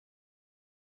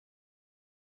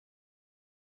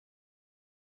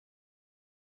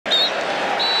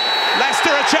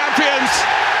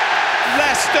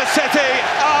Leicester City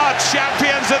are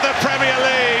champions of the Premier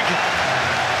League.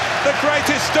 The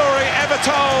greatest story ever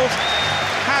told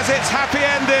has its happy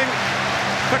ending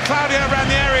for Claudio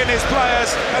Ranieri and his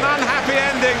players. An unhappy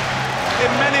ending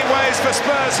in many ways for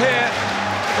Spurs here,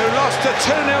 who lost a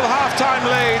 2-0 half-time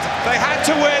lead. They had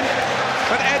to win,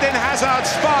 but Eden Hazard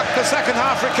sparked the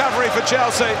second-half recovery for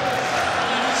Chelsea.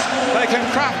 They can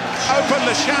crack open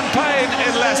the champagne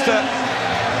in Leicester.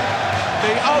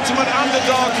 The ultimate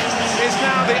underdog is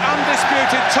now the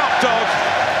undisputed top dog.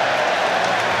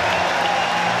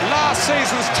 Last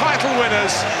season's title winners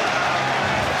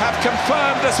have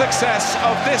confirmed the success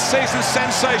of this season's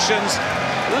sensations,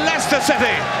 Leicester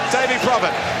City. Davy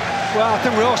Provan. Well, I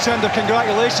think we all send our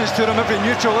congratulations to them, every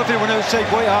neutral, everyone outside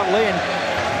White Hart Lane.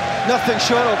 Nothing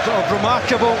short of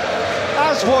remarkable,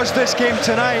 as was this game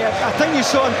tonight. I think you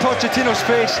saw in Pochettino's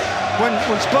face when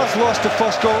Spurs lost the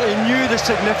first goal, he knew the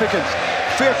significance.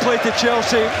 Fair play to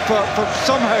Chelsea for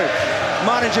somehow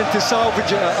managing to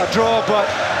salvage a draw, but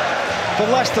for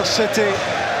Leicester City,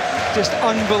 just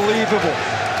unbelievable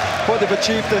what they've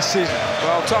achieved this season.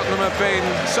 Well, Tottenham have been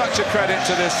such a credit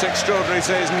to this extraordinary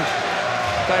season.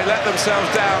 They let themselves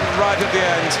down right at the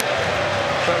end,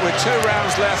 but with 2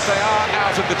 rounds left, they are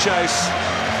out of the chase.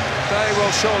 They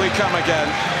will surely come again.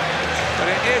 But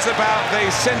it is about the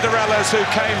Cinderellas who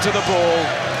came to the ball.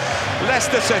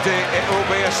 Leicester City, it will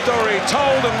be a story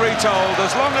told and retold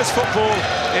as long as football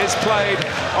is played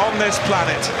on this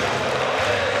planet.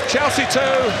 Chelsea 2,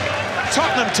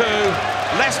 Tottenham 2,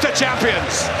 Leicester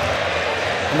champions.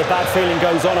 And the bad feeling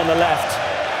goes on the left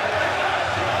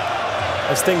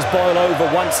as things boil over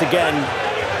once again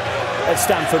at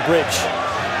Stamford Bridge.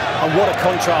 And what a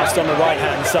contrast on the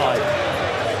right-hand side.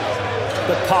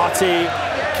 The party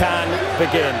can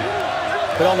begin.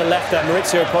 But on the left there,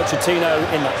 Mauricio Pochettino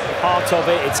in the heart of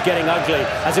it. It's getting ugly,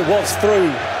 as it was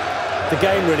through the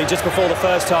game, really, just before the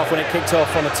first half when it kicked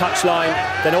off on the touchline.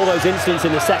 Then all those incidents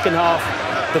in the second half,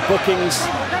 the bookings,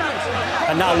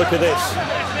 and now look at this.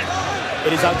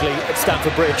 It is ugly at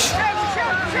Stamford Bridge.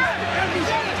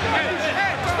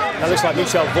 That looks like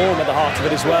Michel Vorm at the heart of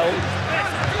it as well.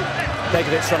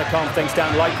 Begovic trying to calm things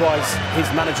down. Likewise, his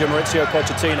manager, Mauricio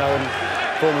Pochettino, and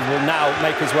Vorm will now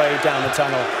make his way down the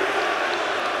tunnel.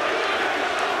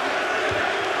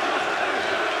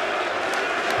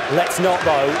 Let's not,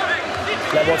 though,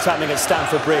 let what's happening at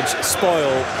Stamford Bridge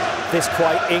spoil this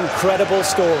quite incredible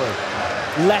story.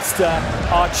 Leicester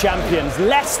are champions.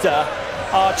 Leicester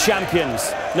are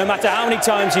champions. No matter how many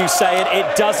times you say it,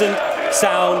 it doesn't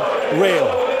sound real.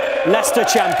 Leicester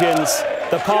champions,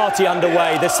 the party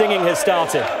underway, the singing has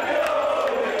started.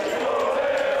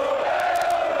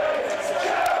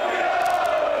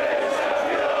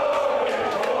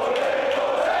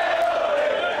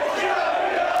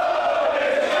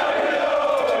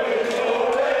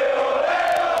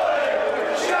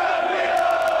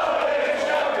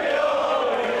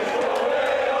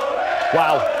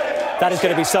 Wow, that is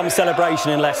going to be some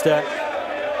celebration in Leicester.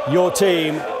 Your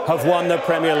team have won the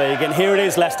Premier League, and here it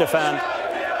is, Leicester fan.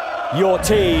 Your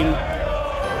team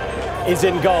is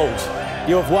in gold.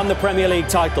 You have won the Premier League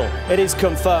title. It is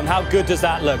confirmed. How good does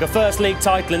that look? A first league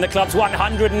title in the club's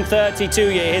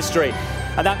 132-year history.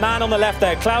 And that man on the left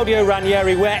there, Claudio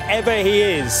Ranieri, wherever he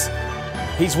is,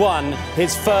 he's won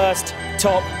his first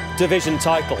top division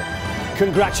title.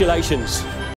 Congratulations.